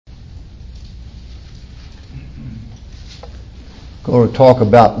going to talk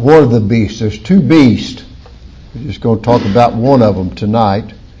about one of the beasts. There's two beasts. We're just going to talk about one of them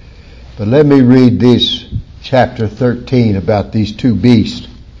tonight. But let me read this chapter 13 about these two beasts.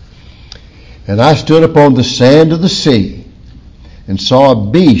 And I stood upon the sand of the sea and saw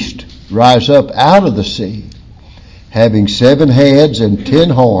a beast rise up out of the sea, having 7 heads and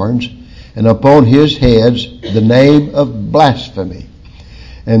 10 horns, and upon his heads the name of blasphemy.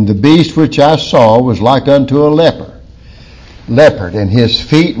 And the beast which I saw was like unto a leopard, and his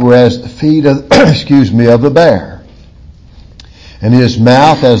feet were as the feet of of a bear, and his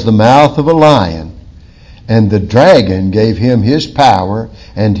mouth as the mouth of a lion. And the dragon gave him his power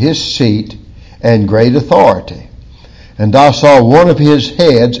and his seat and great authority. And I saw one of his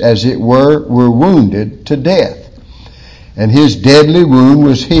heads as it were wounded to death. And his deadly wound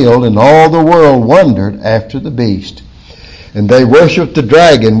was healed, and all the world wondered after the beast. And they worshipped the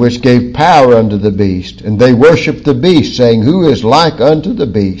dragon, which gave power unto the beast. And they worshipped the beast, saying, Who is like unto the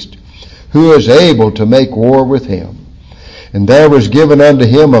beast? Who is able to make war with him? And there was given unto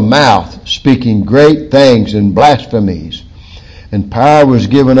him a mouth, speaking great things and blasphemies. And power was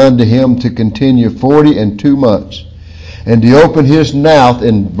given unto him to continue 42 months. And he opened his mouth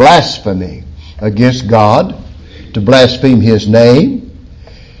in blasphemy against God, to blaspheme his name,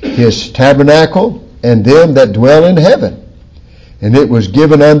 his tabernacle, and them that dwell in heaven. And it was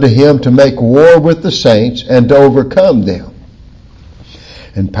given unto him to make war with the saints and to overcome them.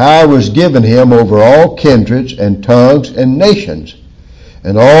 And power was given him over all kindreds and tongues and nations.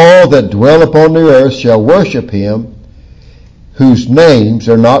 And all that dwell upon the earth shall worship him, whose names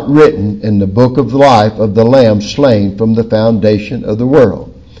are not written in the book of life of the Lamb slain from the foundation of the world.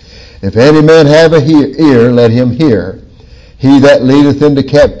 If any man have an ear, let him hear. He that leadeth into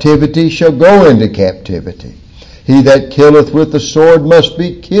captivity shall go into captivity. He that killeth with the sword must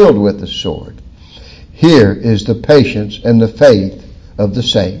be killed with the sword. Here is the patience and the faith of the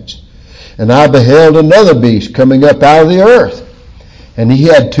saints. And I beheld another beast coming up out of the earth. And he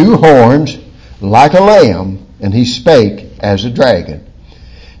had 2 horns like a lamb, and he spake as a dragon.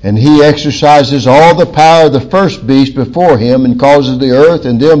 And he exercises all the power of the first beast before him, and causes the earth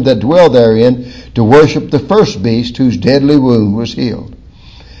and them that dwell therein to worship the first beast, whose deadly wound was healed.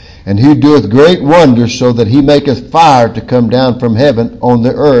 And he doeth great wonders, so that he maketh fire to come down from heaven on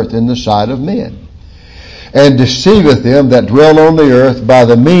the earth in the sight of men. And deceiveth them that dwell on the earth by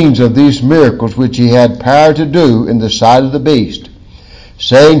the means of these miracles which he had power to do in the sight of the beast,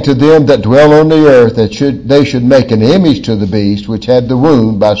 saying to them that dwell on the earth that they should make an image to the beast which had the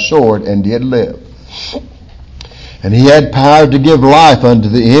wound by sword and did live. And he had power to give life unto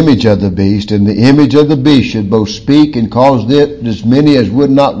the image of the beast, and the image of the beast should both speak and cause that as many as would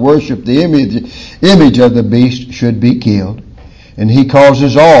not worship the image of the beast should be killed. And he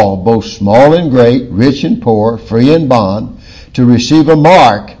causes all, both small and great, rich and poor, free and bond, to receive a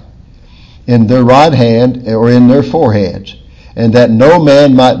mark in their right hand or in their foreheads, and that no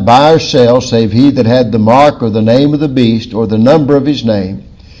man might buy or sell save he that had the mark or the name of the beast or the number of his name.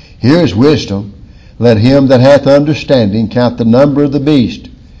 Here is wisdom. Let him that hath understanding count the number of the beast,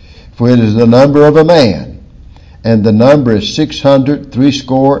 for it is the number of a man, and the number is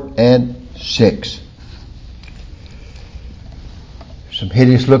 666. Some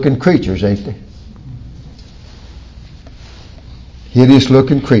hideous looking creatures, ain't they? Hideous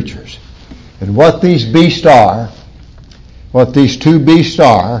looking creatures. And what these beasts are, what these 2 beasts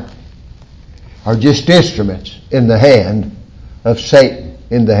are just instruments in the hand of Satan,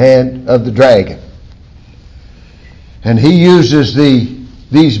 in the hand of the dragon. And he uses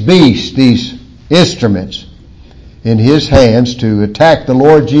these beasts, these instruments in his hands to attack the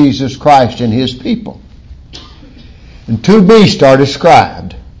Lord Jesus Christ and his people. And 2 beasts are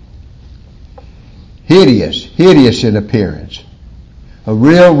described. Hideous in appearance. A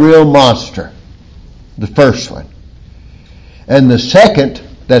real monster. The first one. And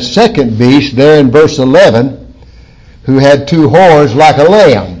that second beast there in verse 11, who had 2 horns like a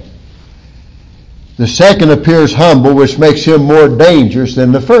lamb. The second appears humble, which makes him more dangerous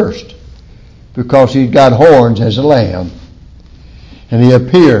than the first, because he's got horns as a lamb. And he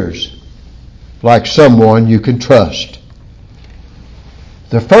appears like someone you can trust.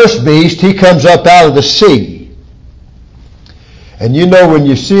 The first beast, he comes up out of the sea. And you know, when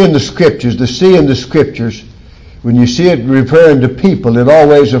you see in the scriptures, the sea in the scriptures, when you see it referring to people, it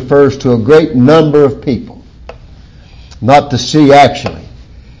always refers to a great number of people. Not the sea actually.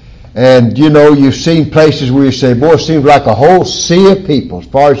 And you know, you've seen places where you say, boy, it seems like a whole sea of people as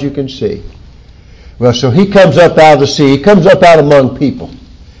far as you can see. Well, so he comes up out of the sea. He comes up out among people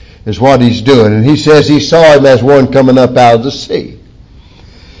is what he's doing. And he says he saw him as one coming up out of the sea.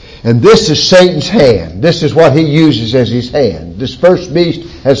 And this is Satan's hand. This is what he uses as his hand. This first beast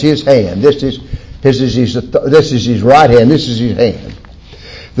has his hand. This is his right hand. This is his hand.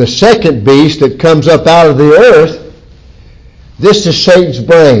 The second beast that comes up out of the earth, this is Satan's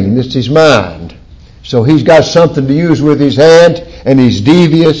brain. This is his mind. So he's got something to use with his hand and his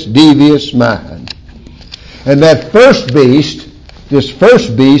devious mind. And that first beast,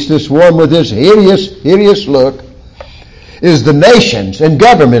 this one with this hideous look, is the nations and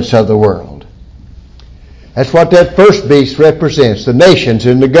governments of the world. That's what that first beast represents, the nations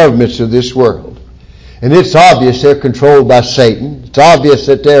and the governments of this world. And it's obvious they're controlled by Satan. It's obvious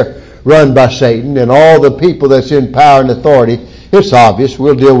that they're run by Satan and all the people that's in power and authority. It's obvious.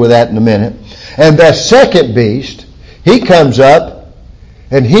 We'll deal with that in a minute. And that second beast, he comes up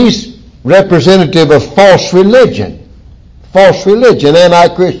and he's representative of false religion,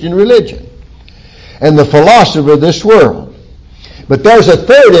 anti-Christian religion, and the philosopher of this world. But there's a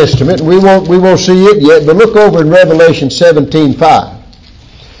third instrument, and we won't see it yet, but look over in Revelation 17:5.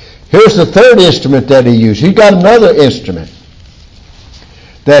 Here's the third instrument that he used. He's got another instrument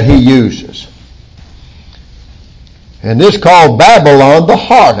that he uses. And this is called Babylon the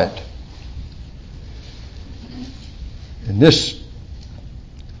harlot. And this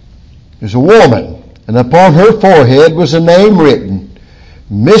is a woman, and upon her forehead was a name written,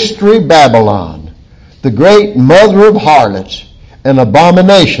 Mystery Babylon, the great mother of harlots and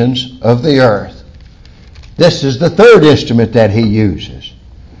abominations of the earth. This is the third instrument that he uses.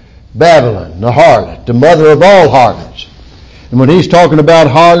 Babylon, the harlot, the mother of all harlots. And when he's talking about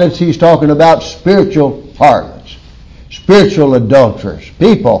harlots, he's talking about spiritual harlots, spiritual adulterers,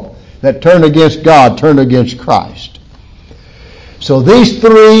 people that turn against God, turn against Christ. So these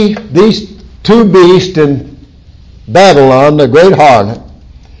two beasts in Babylon, the great harlot,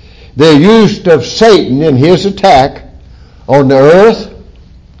 they're used of Satan in his attack on the earth,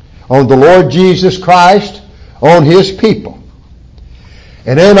 on the Lord Jesus Christ, on his people.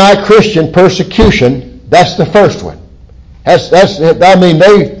 And anti-Christian persecution, that's the first one. They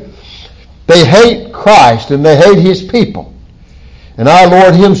hate Christ and they hate his people. And our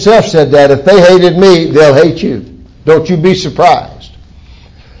Lord himself said that if they hated me, they'll hate you. Don't you be surprised.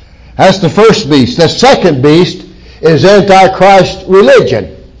 That's the first beast. The second beast is anti-Christ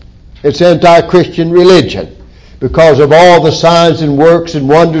religion. It's anti-Christian religion because of all the signs and works and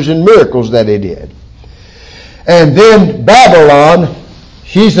wonders and miracles that he did. And then Babylon,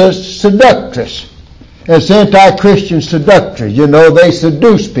 she's a seductress. It's anti-Christian seductress. You know, they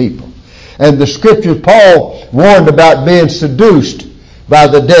seduce people. And the scripture, Paul warned about being seduced by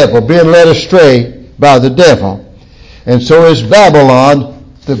the devil, being led astray by the devil. And so is Babylon,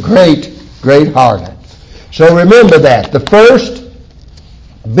 the great harlot. So remember that. The first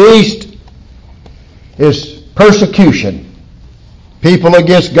beast is persecution. People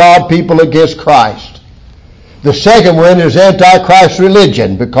against God, people against Christ. The second one is anti-Christ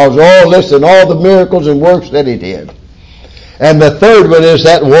religion because all the miracles and works that he did. And the third one is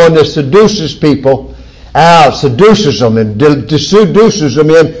that one that seduces people out, seduces them and seduces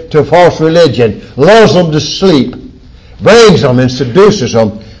them into false religion, lulls them to sleep, brings them and seduces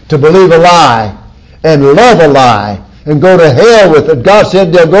them to believe a lie and love a lie and go to hell with it. God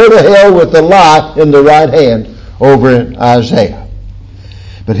said they'll go to hell with the lie in the right hand over in Isaiah.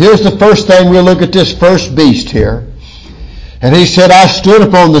 But here's the first thing. We'll look at this first beast here. And he said, I stood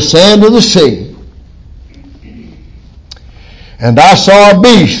upon the sand of the sea, and I saw a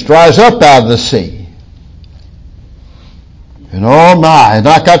beast rise up out of the sea. And oh my, and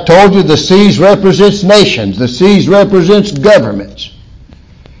like I told you, the seas represents nations. The seas represents governments.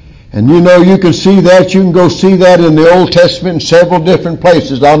 And you know, you can see that. You can go see that in the Old Testament in several different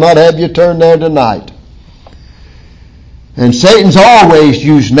places. I'll not have you turn there tonight. And Satan's always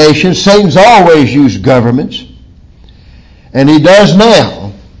used nations. Satan's always used governments. And he does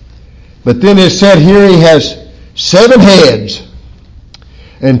now. But then it said here he has 7 heads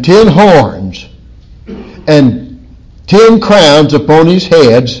and 10 horns and 10 crowns upon his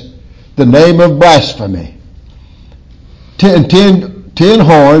heads, the name of blasphemy. 10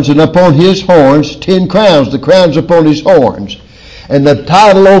 horns, and upon his horns 10 crowns, the crowns upon his horns. And the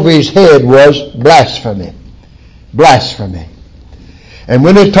title over his head was blasphemy. Blasphemy. And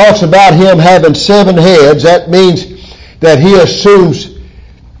when it talks about him having 7 heads, that means that he assumes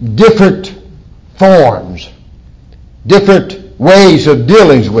different forms, different ways of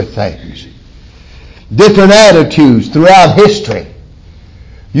dealing with things, different attitudes throughout history.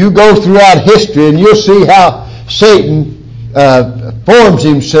 You go throughout history and you'll see how Satan forms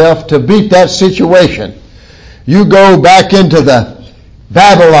himself to beat that situation. You go back into the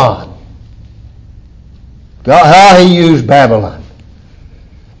Babylon, how he used Babylon.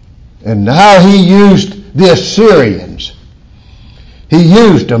 and how he used the Assyrians. He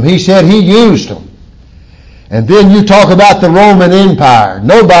used them. He said he used them. And then you talk about the Roman Empire.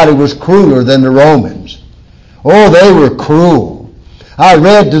 Nobody was crueler than the Romans. Oh, they were cruel. I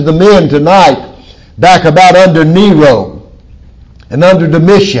read to the men tonight back about under Nero and under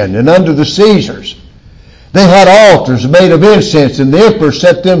Domitian and under the Caesars. They had altars made of incense, and the emperors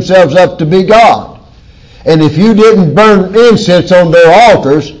set themselves up to be God. And if you didn't burn incense on their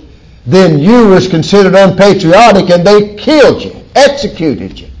altars, then you was considered unpatriotic, and they killed you,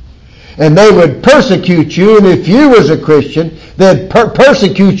 executed you. And they would persecute you, and if you was a Christian, they'd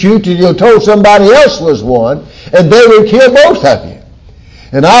persecute you till you told somebody else was one, and they would kill both of you.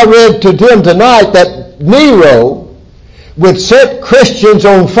 And I read to them tonight that Nero would set Christians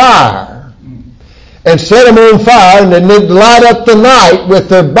on fire, and set them on fire, and then they'd light up the night with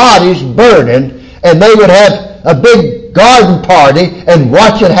their bodies burning, and they would have a big garden party and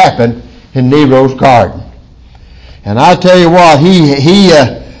watch it happen in Nero's garden. And I tell you what,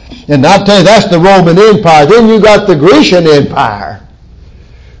 and I'll tell you, that's the Roman Empire. Then you got the Grecian Empire.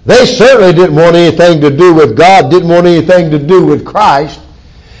 They certainly didn't want anything to do with God, didn't want anything to do with Christ.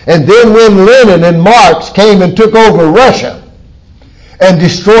 And then when Lenin and Marx came and took over Russia and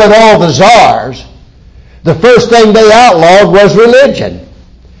destroyed all the czars, the first thing they outlawed was religion.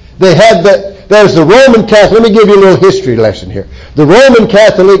 There's the Roman Catholic. Let me give you a little history lesson here. The Roman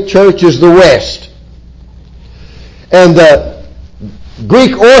Catholic Church is the West. And the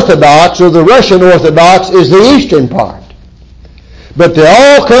Greek Orthodox or the Russian Orthodox is the eastern part. But they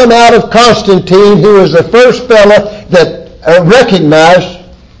all come out of Constantine, who was the first fellow that recognized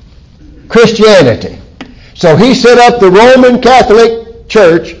Christianity. So he set up the Roman Catholic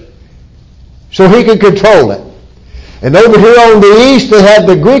Church so he could control it. And over here on the east they had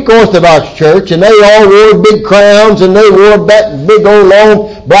the Greek Orthodox Church, and they all wore big crowns, and they wore big old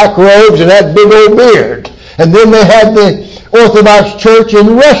long black robes and had big old beards. And then they had the Orthodox Church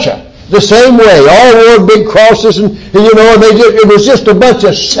in Russia, the same way. All wore big crosses, and it was just a bunch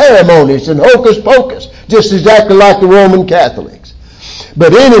of ceremonies and hocus pocus, just exactly like the Roman Catholics.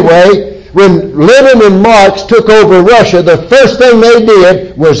 But anyway, when Lenin and Marx took over Russia, the first thing they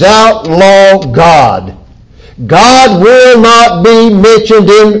did was outlaw God. God will not be mentioned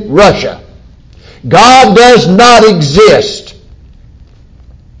in Russia. God does not exist.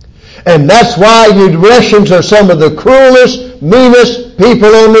 And that's why you Russians are some of the cruelest, meanest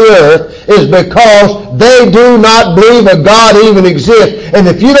people on the earth, is because they do not believe a God even exists. And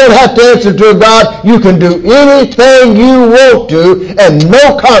if you don't have to answer to a God, you can do anything you want to and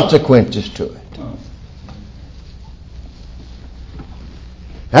no consequences to it.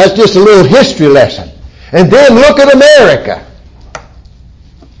 That's just a little history lesson. And then look at America.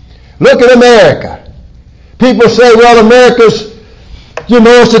 Look at America. People say, well, America's,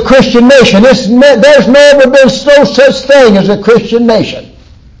 it's a Christian nation. There's never been no such thing as a Christian nation.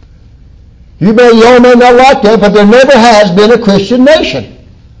 You all may not like that, but there never has been a Christian nation.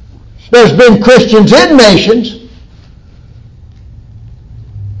 There's been Christians in nations.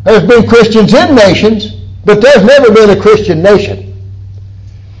 There's been Christians in nations, but there's never been a Christian nation.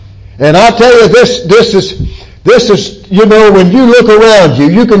 And I tell you, this is, when you look around you,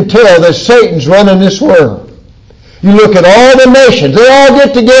 you can tell that Satan's running this world. You look at all the nations, they all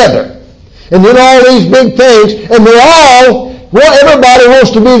get together. And then all these big things, and everybody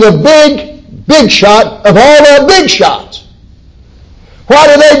wants to be the big shot of all the big shots. Why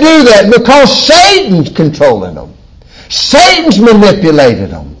do they do that? Because Satan's controlling them. Satan's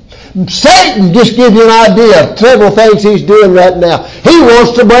manipulated them. Satan, just give you an idea of several things he's doing right now. He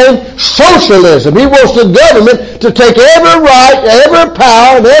wants to bring socialism. He wants the government to take every right, every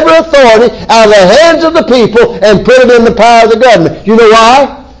power, and every authority out of the hands of the people and put it in the power of the government. You know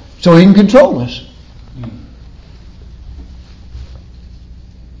why? So he can control us.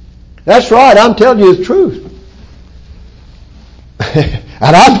 That's right. I'm telling you the truth.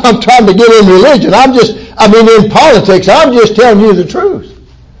 And I'm trying to get in religion. In politics, I'm just telling you the truth.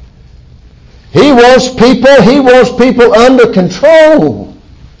 He wants people under control.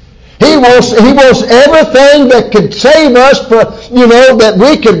 He wants everything that could save us that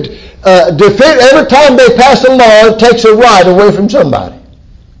we could defeat. Every time they pass a law, it takes a right away from somebody.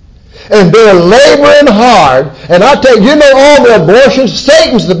 And they're laboring hard. And I tell you, all the abortions,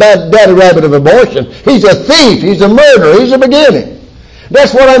 Satan's the daddy rabbit of abortion. He's a thief, he's a murderer, he's a beginning.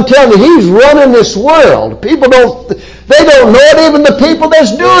 That's what I'm telling you. He's running this world. People don't know it. Even the people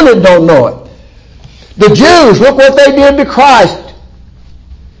that's doing it don't know it. The Jews, look what they did to Christ.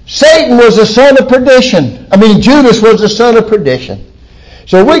 Satan was the son of perdition. Judas was the son of perdition.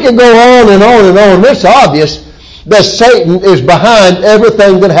 So we could go on and on and on. It's obvious that Satan is behind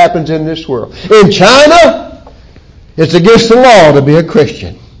everything that happens in this world. In China, it's against the law to be a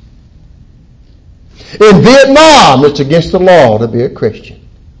Christian. In Vietnam, it's against the law to be a Christian.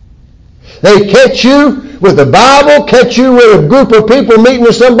 They catch you with the Bible, catch you with a group of people meeting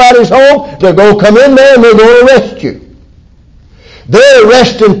in somebody's home, they're going to come in there and they're going to arrest you. They're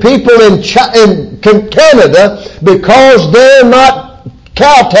arresting people in Canada because they're not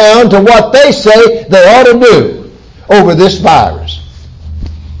kowtowing to what they say they ought to do over this virus.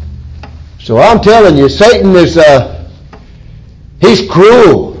 So I'm telling you, Satan is, he's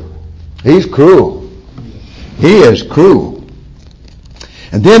cruel. He's cruel. He is cruel.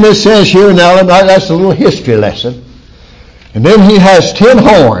 And then it says here, now that's a little history lesson. And then he has 10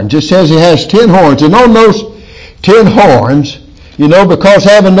 horns. It says he has 10 horns. And on those 10 horns, because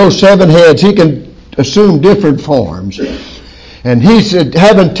having those 7 heads, he can assume different forms. And he said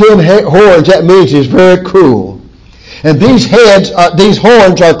having 10 horns, that means he's very cruel. And these horns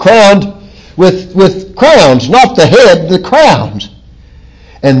are crowned with crowns, not the head, the crowns.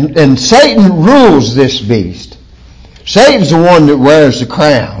 And Satan rules this beast. Satan's the one that wears the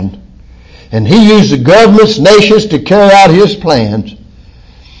crown. And he used the governments, nations to carry out his plans.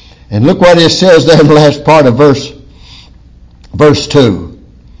 And look what it says there in the last part of verse 2.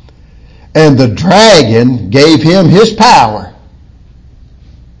 And the dragon gave him his power.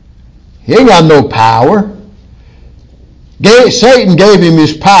 He ain't got no power. Satan gave him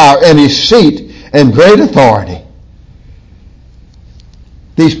his power and his seat and great authority.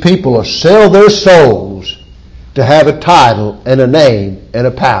 These people will sell their souls to have a title and a name and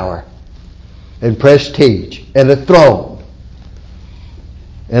a power and prestige and a throne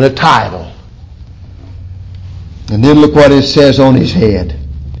and a title. And then look what it says on his head.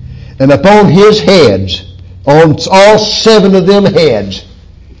 And upon his heads, on all 7 of them heads,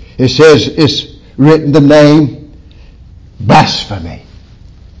 it says it's written the name blasphemy.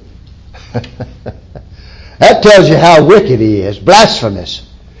 That tells you how wicked he is. Blasphemous.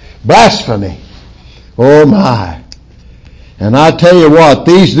 Blasphemy. Oh my. And I tell you what,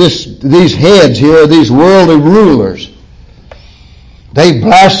 these heads here, these worldly rulers, they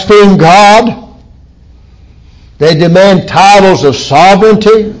blaspheme God. They demand titles of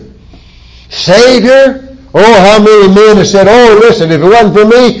sovereignty, Savior. Oh, how many men have said, oh, listen, if it wasn't for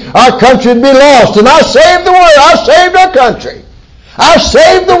me, our country would be lost. And I saved the world. I saved our country. I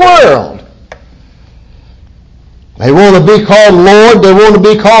saved the world. They want to be called Lord. They want to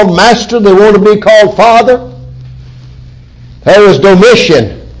be called Master. They want to be called Father. There was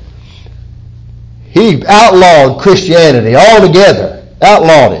Domitian. He outlawed Christianity altogether.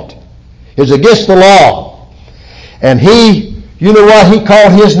 Outlawed it. It was against the law. And you know what he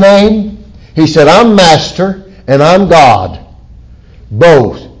called his name? He said, I'm Master and I'm God.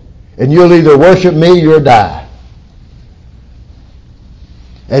 Both. And you'll either worship me or die.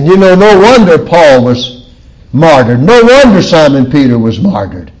 And no wonder Paul was martyred. No wonder Simon Peter was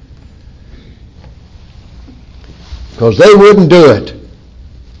martyred. Because they wouldn't do it.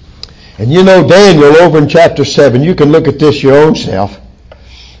 And Daniel over in chapter 7, you can look at this your own self.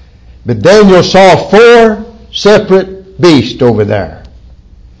 But Daniel saw 4 separate beasts over there.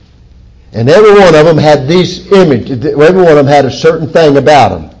 And every one of them had these images. Every one of them had a certain thing about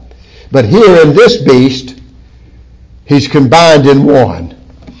them. But here in this beast, he's combined in one.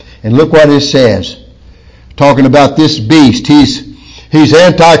 And look what it says. Talking about this beast. He's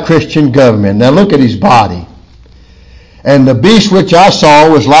anti-Christian government. Now look at his body. And the beast which I saw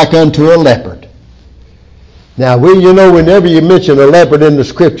was like unto a leopard. Now, whenever you mention a leopard in the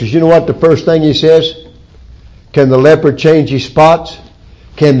scriptures, you know what the first thing he says? Can the leopard change his spots?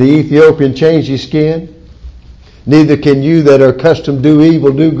 Can the Ethiopian change his skin? Neither can you that are accustomed to do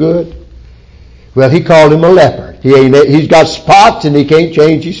evil do good. Well, he called him a leopard. He's got spots and he can't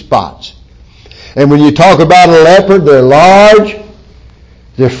change his spots. And when you talk about a leopard, they're large,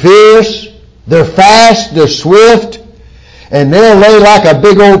 they're fierce, they're fast, they're swift, and they'll lay like a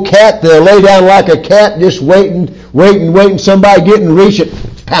big old cat. They'll lay down like a cat just waiting, somebody get and reach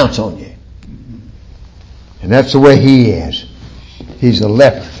it, pounce on you. And that's the way he is. He's a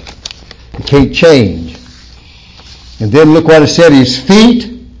leopard. He can't change. And then look what it said. His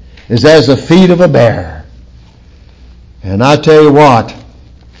feet is as the feet of a bear. And I tell you what,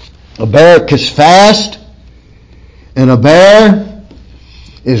 a bear is fast, and a bear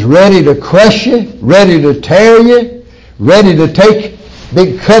is ready to crush you, ready to tear you, ready to take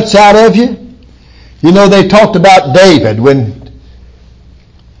big cuts out of you. They talked about David when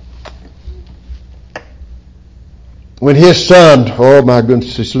his son, oh my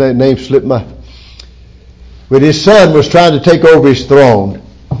goodness, his name slipped when his son was trying to take over his throne.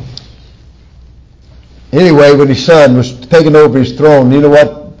 Anyway, when his son was taking over his throne, you know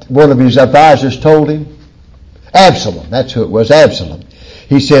what one of his advisors told him? Absalom, that's who it was, Absalom.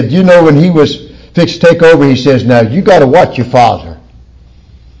 He said, you know, when he was fixed to take over, he says, now you got to watch your father,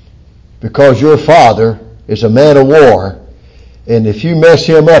 because your father is a man of war, and if you mess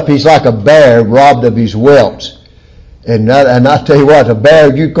him up, he's like a bear robbed of his whelps. And I tell you what, a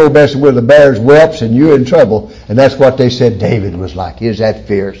bear, you go messing with a bear's whelps and you're in trouble. And that's what they said David was like. He was that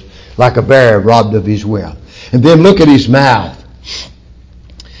fierce, like a bear robbed of his whelp. And then look at his mouth.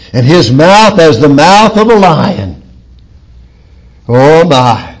 And his mouth as the mouth of a lion. Oh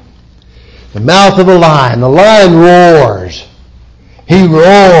my. The mouth of a lion. The lion roars. He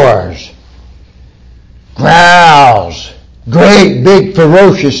roars. Growls. Great big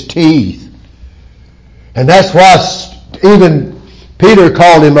ferocious teeth. And that's why even Peter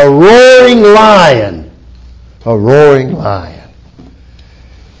called him a roaring lion. A roaring lion.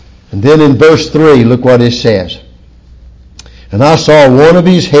 And then in verse 3, look what it says. And I saw one of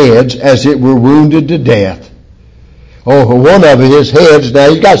his heads as it were wounded to death. Oh, one of his heads, now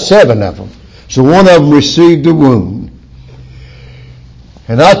he's got 7 of them. So one of them received a wound.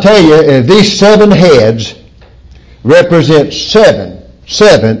 And I tell you, these 7 heads represent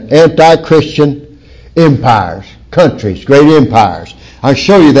seven anti-Christian empires, countries, great empires. I'll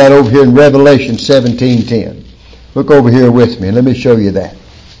show you that over here in Revelation 17:10. Look over here with me and let me show you that.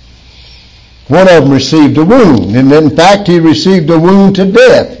 One of them received a wound, and in fact he received a wound to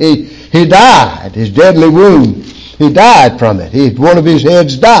death. He died, his deadly wound. He died from it. One of his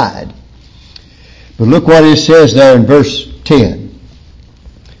heads died. But look what it says there in verse 10.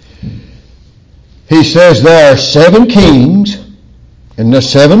 He says there are 7 kings and the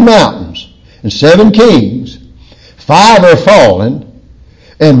 7 mountains and 7 kings. 5 are fallen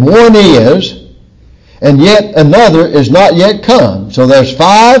and 1 is, and yet another is not yet come. So there's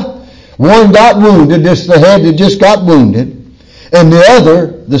 5. 1 got wounded, this is the head that just got wounded, and the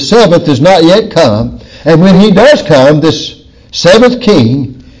other, the 7th, is not yet come. And when he does come, this 7th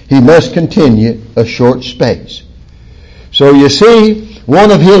king, he must continue a short space. So you see, one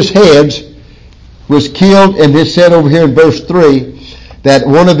of his heads was killed, and it said over here in verse 3 that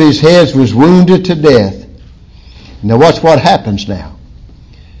one of his heads was wounded to death. Now watch what happens now.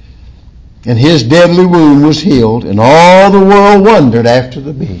 And his deadly wound was healed, and all the world wondered after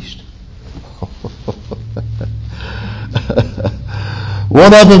the beast.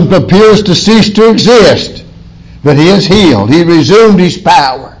 One of them appears to cease to exist, but he is healed. He resumed his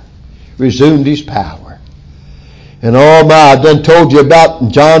power. Resumed his power. And oh my, I've done told you about in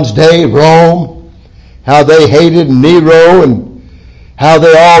John's day, Rome, how they hated Nero and how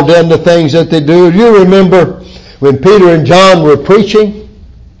they all done the things that they do. You remember when Peter and John were preaching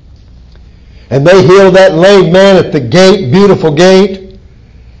and they healed that lame man at the gate, beautiful gate,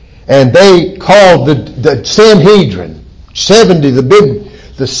 and they called the Sanhedrin, 70,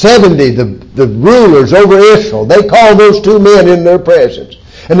 the rulers over Israel. They called those 2 men in their presence.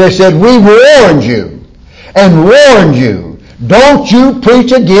 And they said, we warned you and warned you. Don't you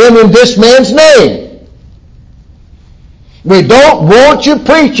preach again in this man's name. We don't want you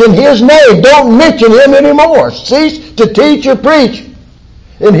preaching his name. Don't mention him anymore. Cease to teach or preach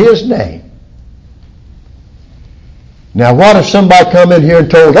in his name. Now what if somebody come in here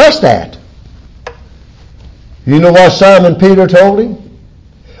and told us that? You know what Simon Peter told him?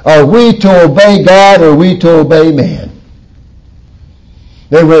 Are we to obey God or are we to obey man?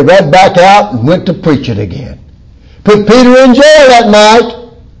 They went right back out and went to preach it again. Put Peter in jail that night.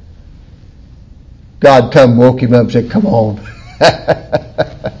 God come woke him up and said, come on.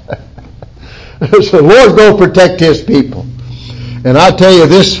 So the Lord's going to protect his people. And I tell you,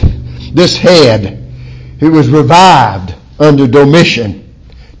 this head, he was revived under Domitian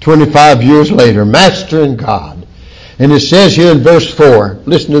 25 years later, mastering God. And it says here in verse 4,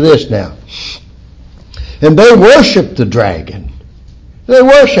 listen to this now. And they worship the dragon. They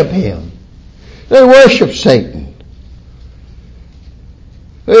worship him. They worship Satan.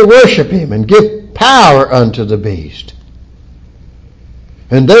 They worship him and give power unto the beast.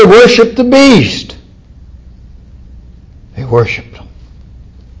 And they worship the beast. They worship him.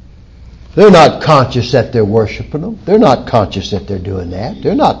 They're not conscious that they're worshiping them. They're not conscious that they're doing that.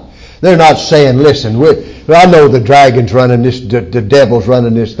 They're not saying, listen, I know the dragon's running this, the devil's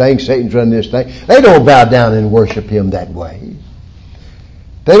running this thing, Satan's running this thing. They don't bow down and worship him that way.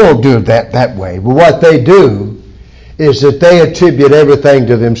 They don't do that way. But what they do is that they attribute everything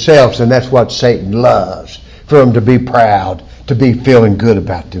to themselves, and that's what Satan loves, for them to be proud, to be feeling good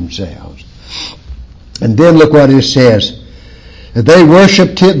about themselves. And then look what it says. They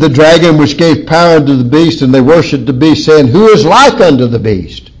worshipped the dragon which gave power unto the beast, and they worshipped the beast, saying, who is like unto the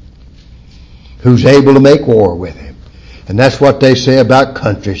beast? who's able to make war with him. And that's what they say about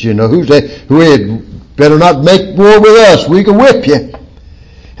countries. You know, who better not make war with us. We can whip you.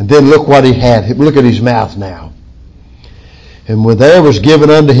 And then look what he had. Look at his mouth now. And when there was given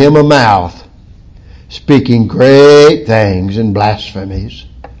unto him a mouth, speaking great things and blasphemies.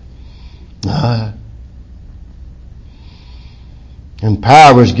 And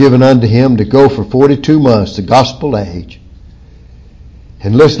power was given unto him to go for 42 months, the gospel age.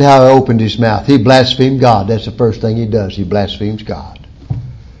 And listen to how he opened his mouth. He blasphemed God. That's the first thing he does. He blasphemes God.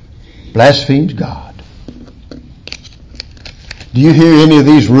 Blasphemes God. Do you hear any of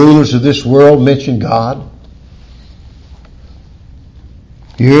these rulers of this world mention God?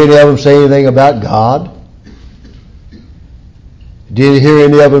 Do you hear any of them say anything about God? Did you hear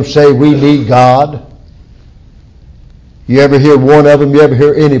any of them say we need God? You ever hear one of them? You ever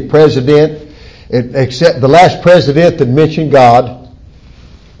hear any president, except the last president that mentioned God?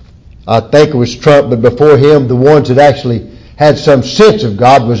 I think it was Trump, but before him, the ones that actually had some sense of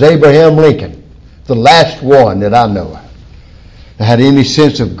God was Abraham Lincoln, the last one that I know of that had any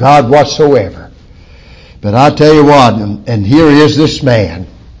sense of God whatsoever. But I tell you what, and here is this man,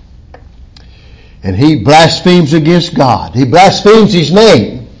 and he blasphemes against God. He blasphemes his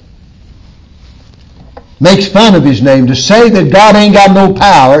name. Makes fun of his name. To say that God ain't got no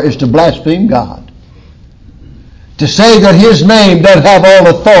power is to blaspheme God. To say that his name doesn't have all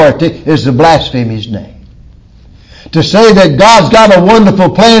authority is to blaspheme his name. To say that God's got a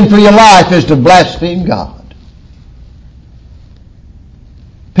wonderful plan for your life is to blaspheme God.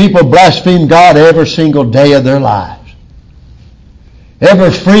 People blaspheme God every single day of their lives. Every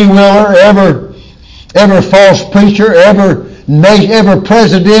freewheeler, every false preacher, every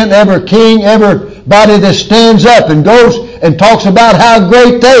president, every king, everybody that stands up and goes and talks about how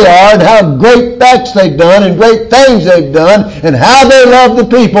great they are and how great acts they've done and great things they've done and how they love the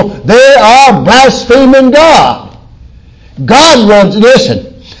people, they are blaspheming God. God runs,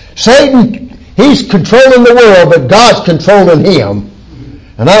 listen, Satan, he's controlling the world, but God's controlling him.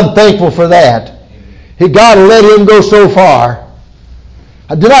 And I'm thankful for that. God will let him go so far.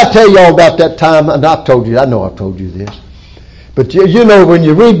 Did I tell y'all about that time? And I've told you, I know I've told you this. But you know, when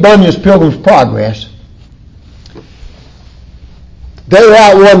you read Bunyan's Pilgrim's Progress, they were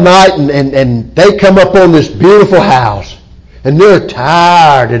out one night and they come up on this beautiful house. And they're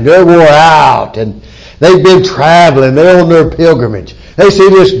tired and they're wore out and they've been traveling. They're on their pilgrimage. They see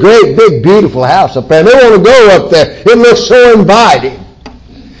this great, big, beautiful house up there. And they want to go up there. It looks so inviting.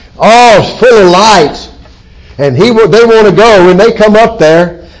 Oh, it's full of lights. And they want to go, and they come up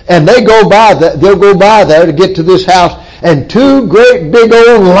there, and they'll go by there to get to this house, and two great big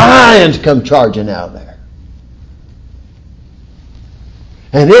old lions come charging out of there.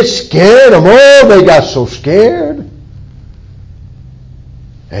 And it scared them. Oh, they got so scared.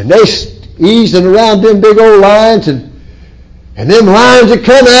 And they easing around them big old lions, and them lions would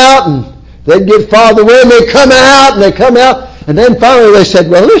come out, and they'd get farther away, and they'd come out, and they come out, and then finally they said,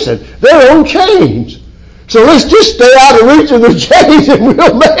 well, listen, they're on chains. So let's just stay out of reach of the chains and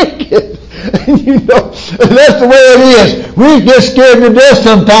we'll make it. And you know, and that's the way it is. We get scared to death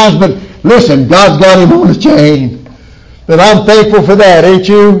sometimes, but listen, God's got him on a chain. And I'm thankful for that, ain't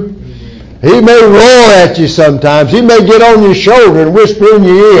you? He may roar at you sometimes. He may get on your shoulder and whisper in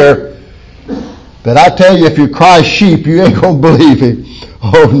your ear. But I tell you, if you're Christ's sheep, you ain't going to believe him.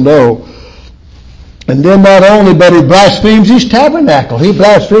 Oh, no. And then not only, but he blasphemes his tabernacle. He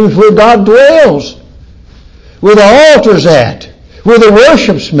blasphemes where God dwells. Where the altar's at, where the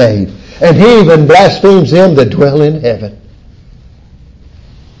worship's made. And he even blasphemes them that dwell in heaven.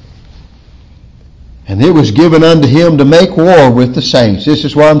 And it was given unto him to make war with the saints. This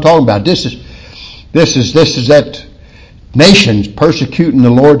is what I'm talking about. This is that nations persecuting the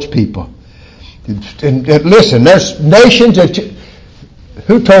Lord's people. And listen, there's nations that,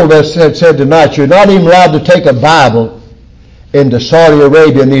 who told us, said tonight, you're not even allowed to take a Bible into Saudi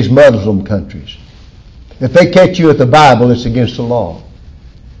Arabia and these Muslim countries. If they catch you at the Bible, it's against the law.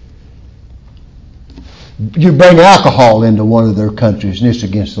 You bring alcohol into one of their countries, and it's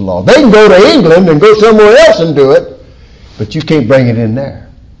against the law. They can go to England and go somewhere else and do it, but you can't bring it in there.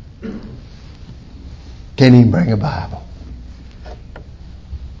 Can't even bring a Bible.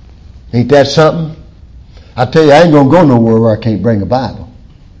 Ain't that something? I tell you, I ain't going to go nowhere where I can't bring a Bible.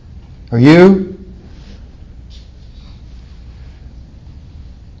 Are you?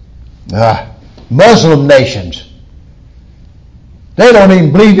 Muslim nations. They don't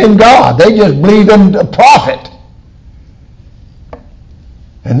even believe in God. They just believe in a prophet.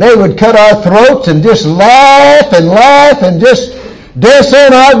 And they would cut our throats and just laugh and just dance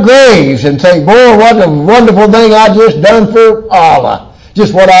on our graves and think, boy, what a wonderful thing I just done for Allah.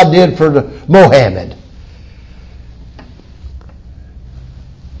 Just what I did for Mohammed.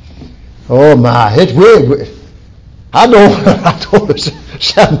 Oh my, it's weird. I don't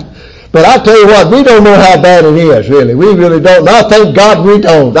sound, but I tell you what, we don't know how bad it is, really. We really don't. And I thank God we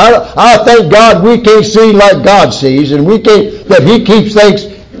don't. I thank God we can't see like God sees, and we can't, that He keeps things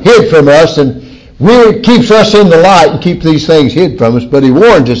hid from us, and really keeps us in the light and keeps these things hid from us, but He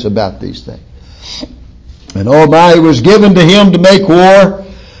warns us about these things. And oh my, it was given to Him to make war,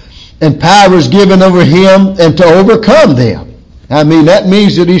 and power was given over Him and to overcome them. I mean, that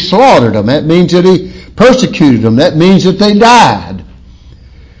means that He slaughtered them. That means that He persecuted them. That means that they died.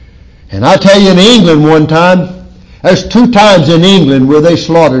 And I tell you, in England one time, there's 2 times in England where they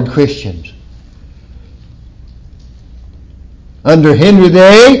slaughtered Christians. Under Henry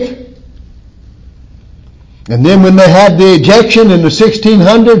VIII, and then when they had the ejection in the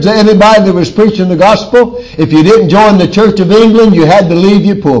 1600s, anybody that was preaching the gospel, if you didn't join the Church of England, you had to leave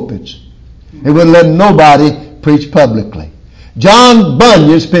your pulpits. They wouldn't let nobody preach publicly. John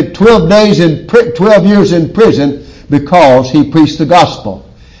Bunyan spent 12 years in prison because he preached the gospel.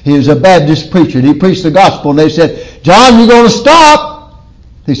 He was a Baptist preacher, and he preached the gospel, and they said, "John, you going to stop?"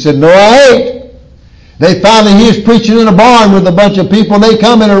 He said, "No, I ain't." He was preaching in a barn with a bunch of people, and they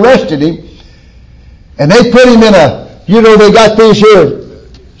come and arrested him. And they put him in they got these here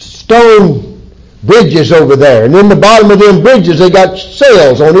stone bridges over there. And in the bottom of them bridges, they got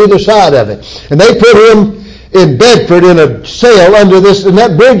sails on either side of it. And they put him in Bedford in a sail under this, and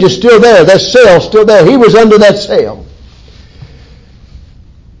that bridge is still there. That sail's still there. He was under that sail.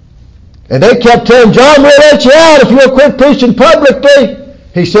 And they kept telling John, "We'll let you out if you'll quit preaching publicly."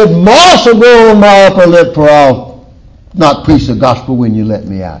 He said, "Moss will grow on my upper lip, for I'll not preach the gospel when you let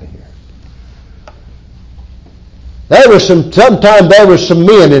me out of here." Sometimes there were some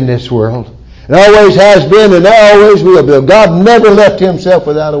men in this world. It always has been, and there always will be. God never left Himself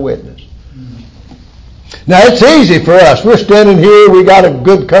without a witness. Now, it's easy for us. We're standing here, we got a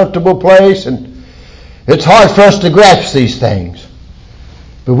good, comfortable place, and it's hard for us to grasp these things.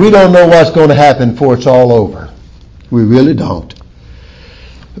 But we don't know what's going to happen before it's all over. We really don't.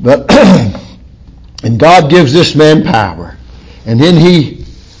 But and God gives this man power. And then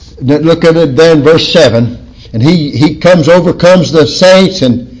look at it there in verse 7, and he overcomes the saints,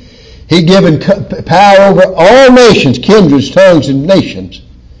 and He given power over all nations, kindreds, tongues, and nations.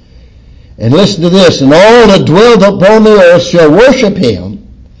 And listen to this, "And all that dwell upon the earth shall worship Him."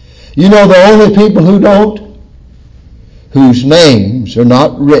 You know the only people who don't? Whose names are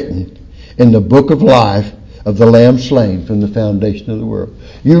not written in the book of life of the Lamb slain from the foundation of the world.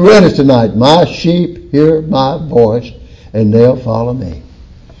 You read it tonight. "My sheep hear my voice, and they'll follow me."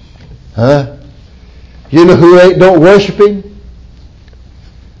 Huh? You know who don't worship Him?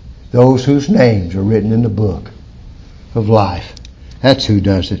 Those whose names are written in the book of life. That's who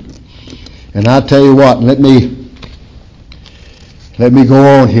does it. And I'll tell you what, let me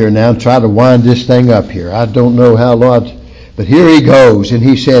go on here now and try to wind this thing up here. I don't know how long, but here he goes, and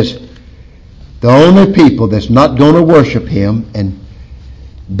he says, the only people that's not going to worship Him and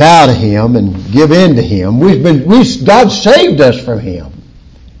bow to Him and give in to Him, God saved us from Him.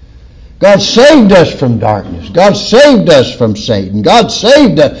 God saved us from darkness. God saved us from Satan. God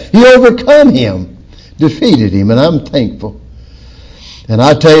saved us. He overcome him, defeated him, and I'm thankful. And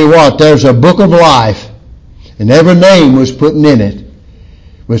I tell you what, there's a book of life, and every name was put in it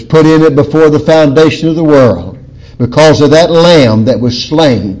before the foundation of the world, because of that Lamb that was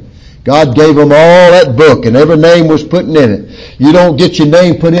slain. God gave them all that book, and every name was put in it. You don't get your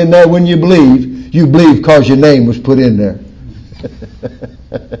name put in there when you believe. You believe because your name was put in there.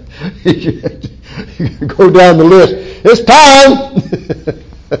 Go down the list. It's time.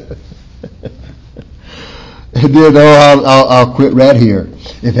 And then I'll quit right here.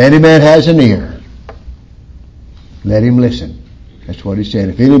 If any man has an ear, let him listen. That's what he said.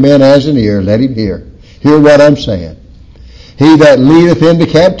 If any man has an ear, let him hear. Hear what I'm saying. He that leadeth into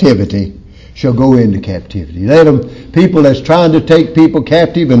captivity shall go into captivity. People that's trying to take people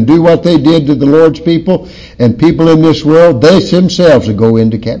captive and do what they did to the Lord's people and people in this world, they themselves will go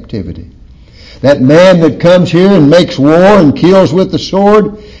into captivity. That man that comes here and makes war and kills with the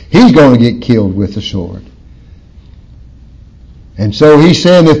sword, he's going to get killed with the sword. And so he's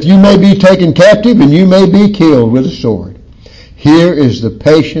saying, if you may be taken captive and you may be killed with a sword, here is the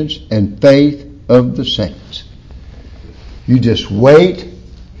patience and faith of the saints. You just wait.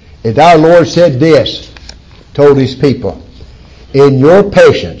 And our Lord said this, told His people, in your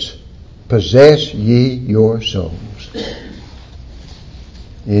patience possess ye your souls.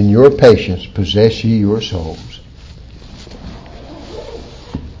 In your patience possess ye your souls.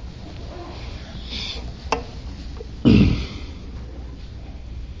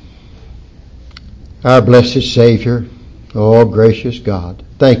 Our blessed Savior, oh gracious God,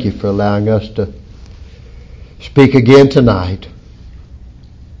 thank you for allowing us to speak again tonight.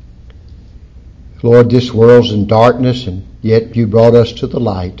 Lord, this world's in darkness, and yet you brought us to the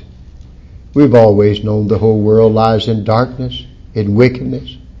light. We've always known the whole world lies in darkness, in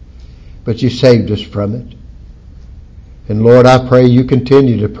wickedness, but you saved us from it. And Lord, I pray you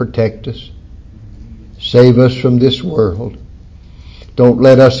continue to protect us. Save us from this world. Don't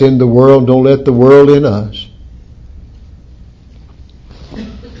let us in the world. Don't let the world in us.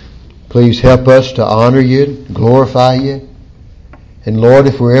 Please help us to honor you, glorify you. And Lord,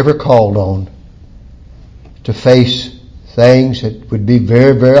 if we're ever called on to face things that would be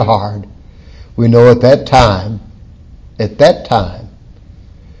very, very hard, we know at that time,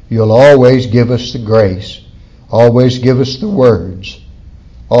 you'll always give us the grace, always give us the words,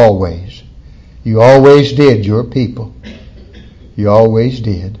 always. You always did, your people. You always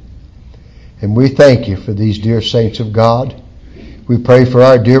did. And we thank you for these dear saints of God. We pray for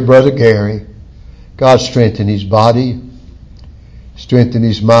our dear brother Gary. God, strengthen his body, strengthen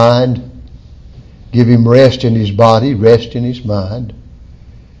his mind, give him rest in his body, rest in his mind.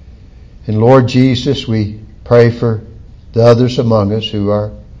 And Lord Jesus, we pray for the others among us who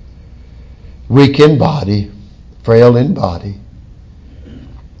are weak in body, frail in body.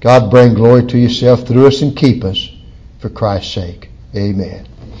 God, bring glory to yourself through us and keep us for Christ's sake. Amen.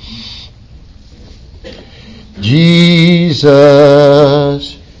 Jesus,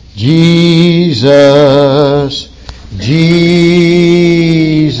 Jesus,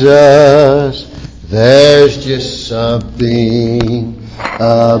 Jesus, there's just something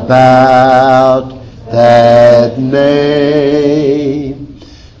about that name.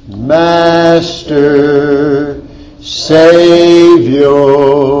 Master, Savior,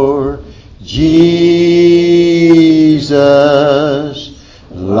 Jesus,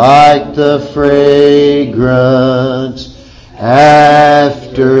 like the fragrance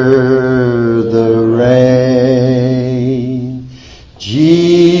after the rain.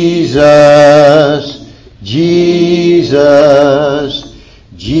 Jesus, Jesus,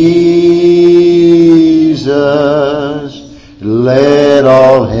 Jesus, let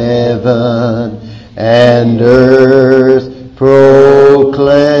all heaven and earth proclaim.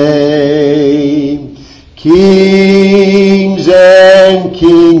 Kings and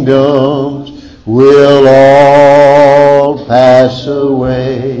kingdoms will all pass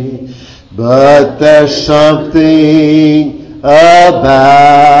away, but there's something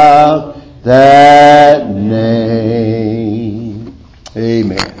about that name.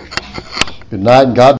 Amen. Good night, and God